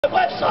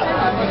Website,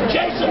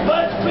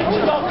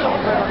 jasonburnspreacher.com.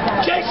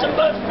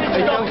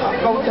 jasonburnspreacher.com.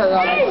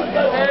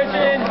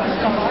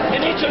 You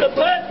need to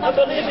repent and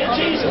believe in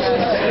Jesus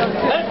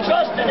and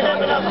trust in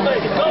Him and have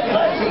faith. God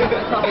bless you.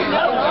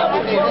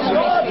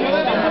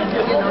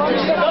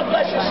 God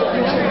bless you, sir.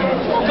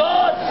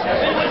 God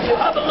be with you.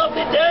 Have a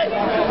lovely day.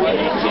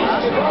 In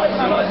Jesus Christ.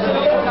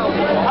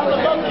 Have a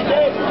lovely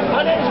day.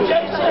 My name is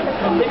Jason.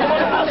 If you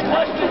want to ask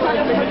questions,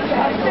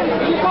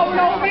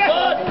 God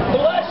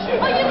bless you.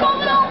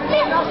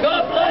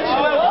 God bless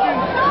you.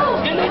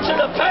 You need to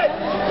repent.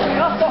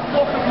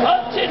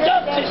 Humpty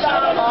Dumpty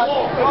sat on the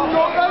wall.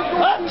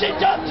 Humpty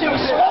Dumpty was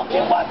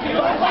smoking wacky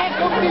wacky.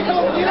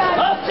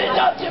 Humpty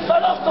Dumpty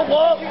fell off the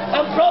wall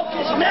and broke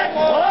his neck.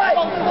 Why?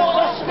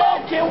 For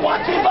smoking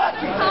wacky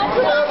wacky.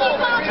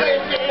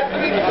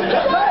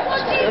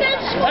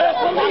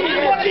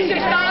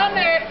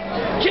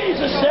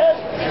 Jesus says,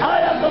 I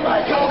am the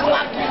light of the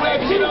world.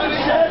 Jesus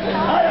says,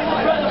 I am the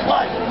bread of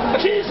life.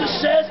 Jesus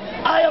says,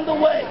 I am the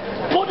way.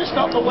 Buddha's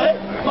not the way.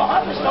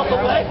 Muhammad's not the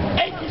way.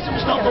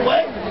 Atheism's not the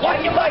way.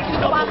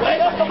 Wacky-wacky's not the way.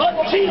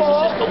 But Jesus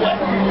is the way.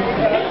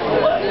 He's the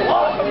way.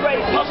 Why?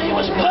 Because He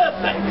was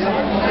perfect.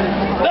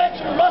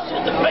 Bertrand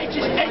Russell, the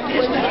greatest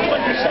atheist in the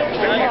 20th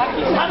century,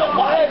 had a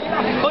wife,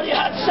 but he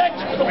had sex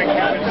with a woman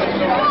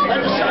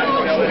and the son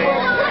of a tree.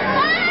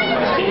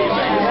 Jesus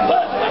was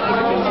perfect.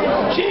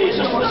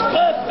 Jesus was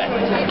perfect.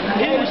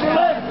 He was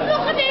perfect.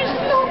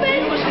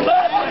 He was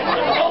perfect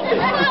and holy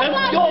and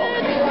pure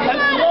and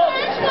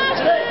glorious.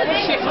 Today, and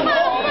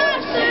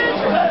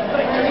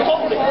perfect and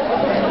holy.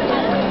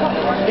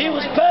 He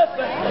was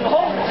perfect and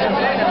holy.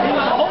 He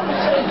was a holy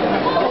Savior,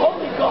 a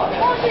holy God,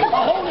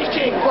 a holy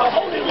King, a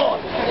holy Lord.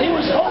 He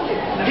was holy.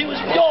 He was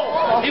pure.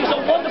 He was a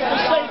wonderful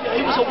Savior.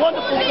 He was a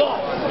wonderful God.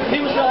 He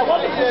was a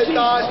wonderful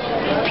Jesus.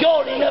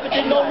 Pure. He never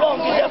did no wrong.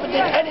 He never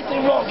did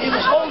anything wrong. He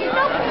was holy.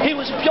 He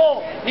was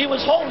pure. He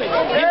was holy.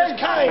 He was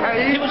kind.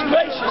 He was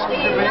gracious.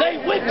 They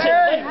whipped him.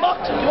 They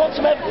mocked him. You want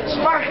some evidence?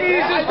 I'll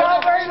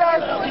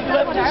give you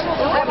evidence.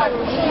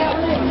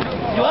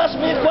 You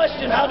asked me a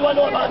question, how do I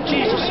know about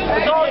Jesus?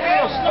 I'm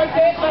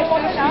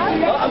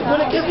going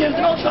to give you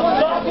no trouble.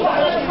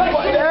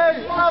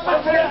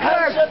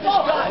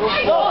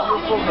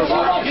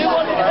 You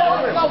want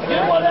evidence.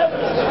 You want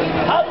evidence.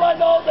 How do I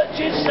know that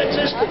Jesus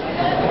existed?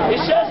 He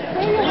says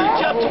in Luke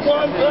chapter 1,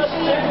 verse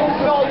 2,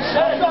 he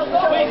says,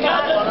 we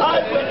gathered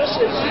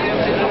eyewitnesses.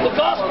 The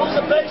Gospels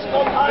are based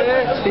on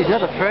eyewitnesses. He's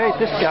not afraid,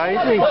 this guy,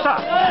 is he?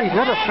 He's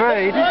not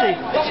afraid, is he?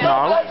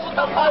 No.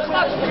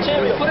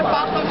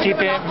 Is he a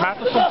bit mad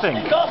or something?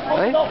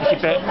 Eh? Is he a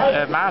bit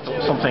mad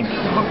or something?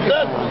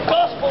 The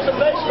Gospels are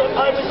based on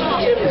eyewitness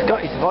material. He's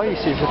got his voice,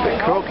 he's a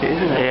bit croaky,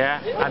 isn't he?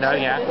 Yeah, I know,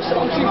 yeah.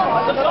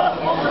 The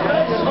Gospels are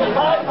based on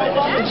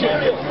eyewitness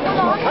material.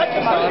 I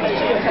can prove it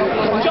to you.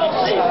 John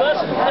C.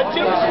 verse, a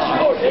Jewish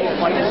historian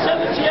in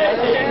 70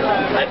 AD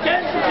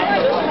against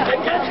Jesus,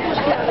 against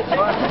Christianity,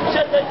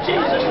 said that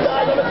Jesus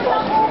died on the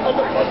cross on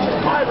the Pontius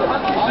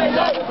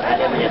Pilate. And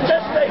in the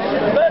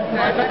attestation,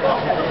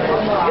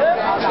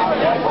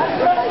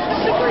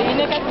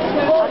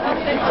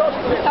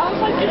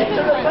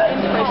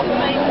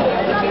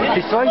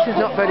 His voice is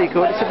not very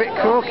good, it's a bit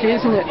croaky,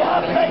 isn't it? You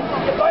have faith,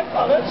 you find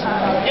balance,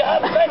 you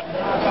have faith,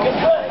 you can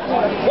pray.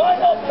 Why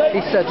not faith?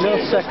 He said no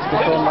sex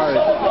before marriage.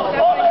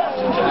 All I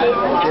ask you to do is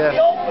be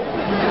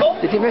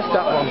open. Did you miss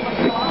that one?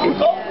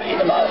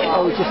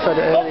 Oh, we just said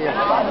it earlier.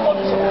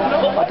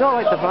 I don't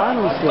like the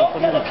vinyl stuff,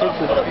 and then the kids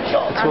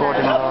are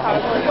touring and all.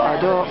 I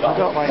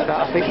don't like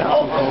that, I think that's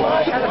important.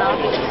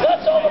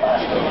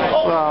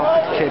 Well,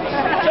 kids.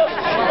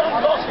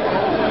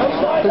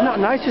 They're not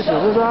nice as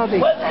others, are they?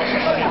 21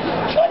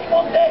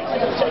 days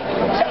it'll take you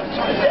from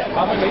chapter to death.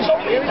 So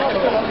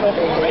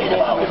read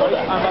about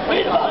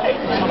it.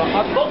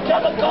 Look at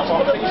the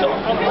Gospel of John.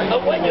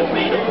 And when you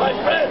read it, my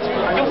friends,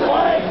 you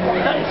find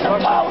that it's a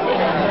power in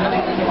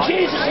it.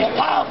 Jesus is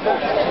powerful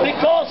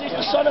because He's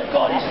the Son of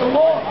God. He's the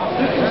Lord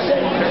who can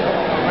save you.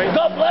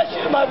 God bless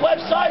you. My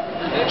website,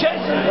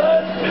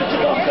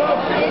 jasonburnspreacher.com.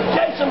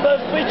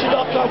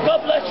 jasonburnspreacher.com.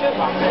 God bless you.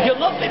 You're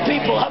lovely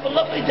people. Have a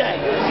lovely day.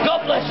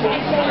 God bless you.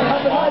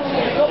 Have a nice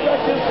day. God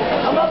bless you.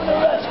 I'm having a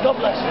rest. God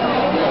bless you.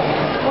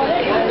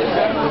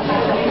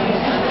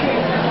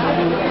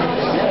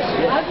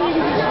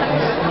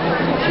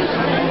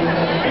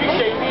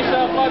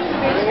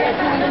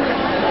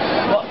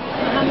 What?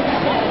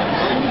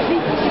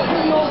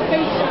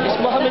 Is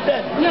Muhammad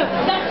dead? No,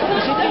 that's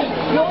Is he dead?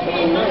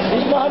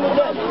 Is Muhammad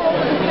dead?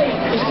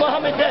 Is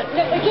Muhammad dead?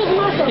 It doesn't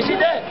matter. Is he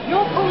dead?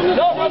 You're pulling the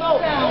No.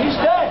 He's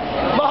dead.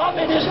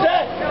 Muhammad is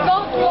dead.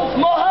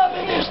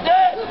 Muhammad is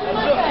dead.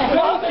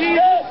 Muhammad is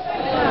dead.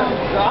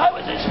 I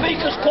was in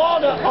Speaker's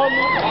Corner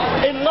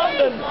in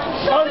London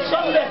on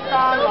Sunday,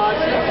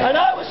 and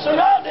I was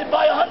surrounded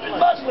by 100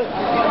 Muslims.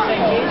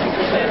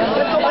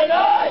 And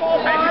I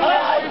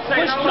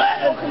was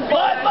threatened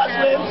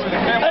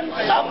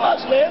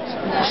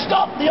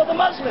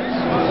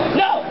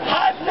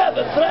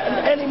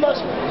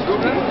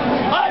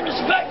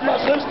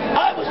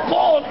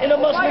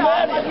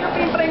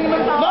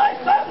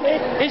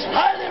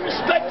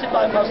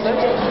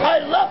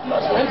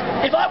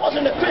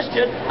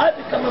Christian, I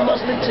become a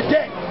Muslim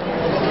today.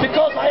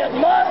 Because I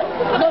admire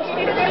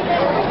Muslims.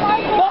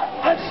 But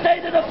I've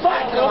stated a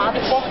fact. No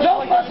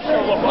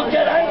Muslim will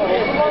get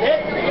angry.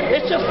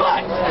 It's a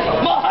fact.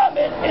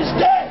 Muhammad is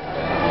dead.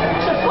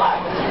 It's a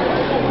fact.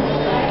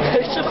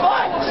 It's a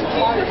fact.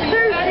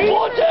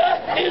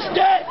 Buddha is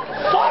dead.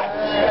 Fact.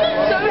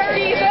 So is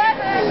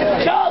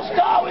Jesus? Charles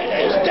Darwin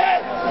is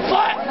dead.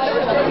 Fact.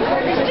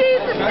 Is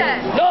Jesus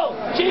dead? No,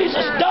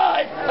 Jesus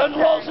died and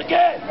rose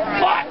again.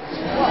 Fact.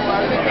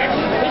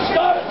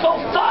 Historical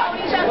fact.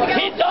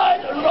 He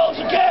died and rose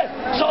again.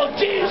 So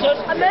Jesus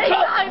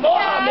trumps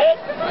Muhammad,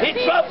 he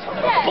trumps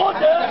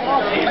Buddha,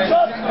 he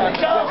trumps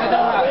Charles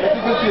Darwin.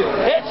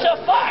 It's a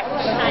fact.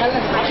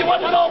 Do you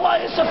want to know why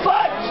it's a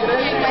fact?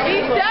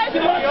 He's dead. Do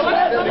you want some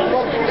evidence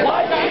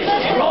why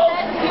Jesus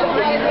rose?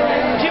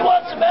 Do you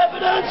want some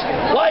evidence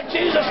why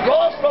Jesus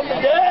rose from the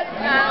dead?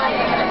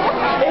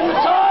 In the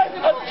time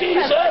of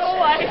Jesus,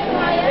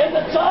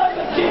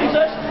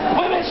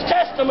 women's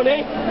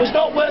testimony was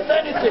not worth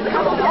anything.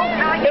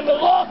 In the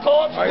law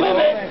courts,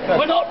 women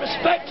were not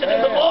respected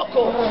in the law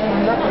courts.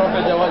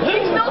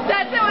 He's not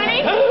dead though, isn't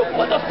he? Who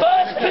were the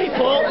first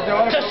people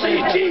to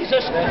see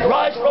Jesus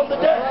rise from the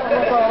dead?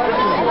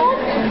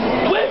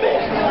 Women.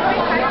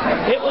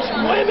 It was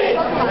women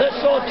that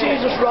saw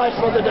Jesus rise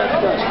from the dead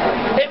first.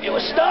 If you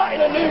were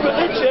starting a new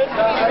religion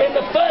in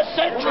the first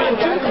century of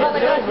Judaism,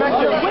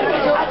 women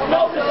had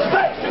no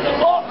respect in the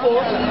law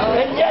courts,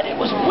 and yet it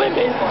was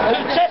women who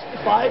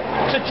testified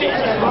to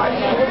Jesus Christ.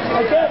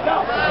 Again,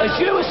 now, as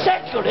you a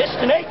secularist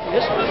and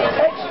atheist,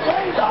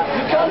 explain that.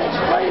 You can't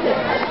explain it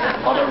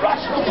on a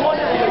rational point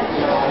of view.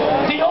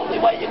 The only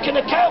way you can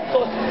account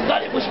for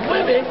that it was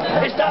women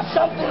is that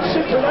something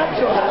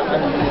supernatural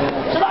happened.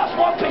 So that's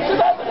one piece of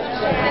evidence.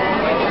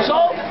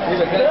 So,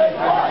 there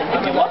you are.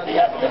 If you want the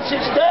evidence,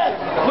 it's there.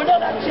 We're not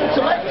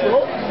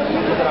anti-intellectual.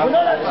 We're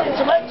not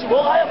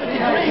anti-intellectual. I have a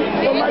degree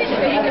from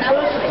Manchester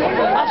University.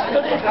 I've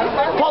studied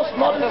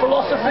postmodern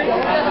philosophy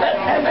at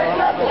MA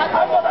level.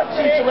 I'm not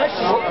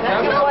anti-intellectual.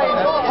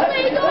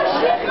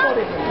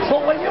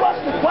 But when you ask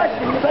the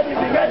question, you better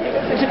be ready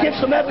to give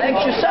some evidence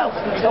yourself.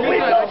 And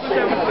we've not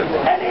seen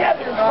any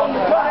evidence from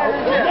the crowd.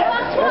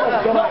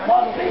 Not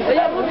one piece of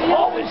evidence.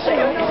 All we've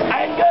seen is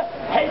anger,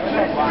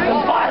 hatred,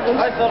 and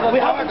violence. We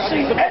haven't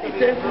seen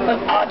anything of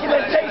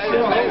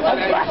argumentation and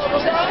rational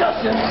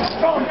discussion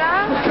from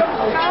the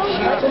crowd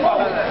at the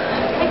moment.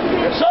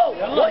 So,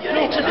 what you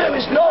need to do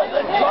is know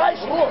that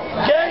Christ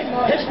gave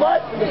his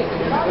life for you.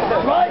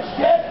 Christ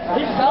gave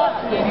his life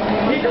for you.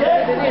 He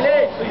gave his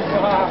life for you.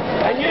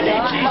 And you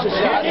need Jesus.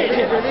 You need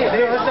him.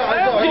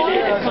 You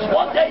need him because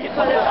one day you're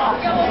going to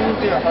die.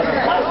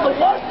 That's the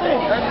one thing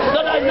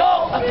that I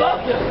know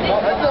about you.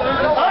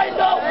 I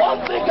know one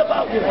thing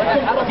about you.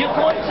 You're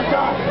going to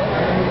die.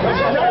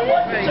 And I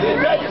want you to be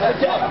ready for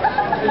death.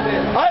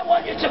 I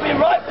want you to be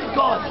right with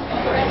God.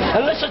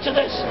 And listen to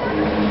this.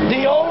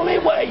 The only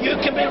way you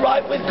can be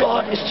right with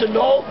God is to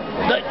know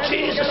that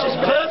Jesus is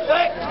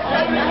perfect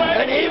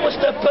and he was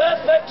the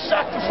perfect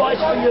sacrifice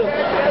for you.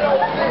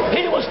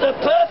 He was the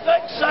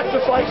perfect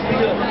sacrifice for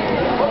you.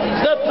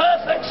 The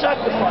perfect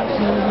sacrifice.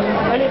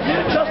 And if you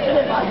trust in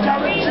him, I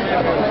guarantee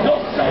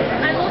you're saved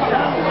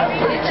now and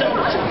for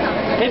eternity.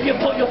 If you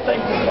put your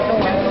faith in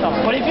him.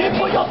 But if you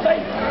put your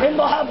faith in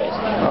Muhammad,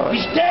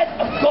 he's dead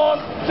and gone,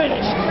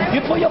 finished.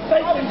 You put your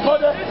faith in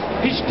Buddha,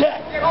 he's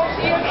dead.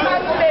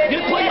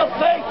 You put your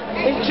faith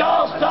in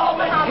Charles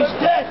Darwin, he's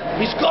dead,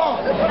 he's gone.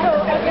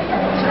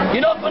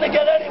 You're not going to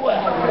get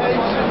anywhere.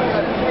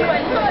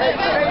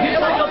 You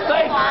put your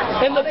faith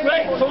in the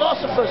great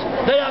philosophers,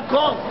 they are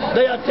gone,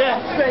 they are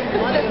dead.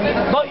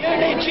 But you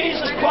need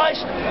Jesus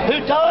Christ who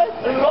died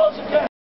and rose again.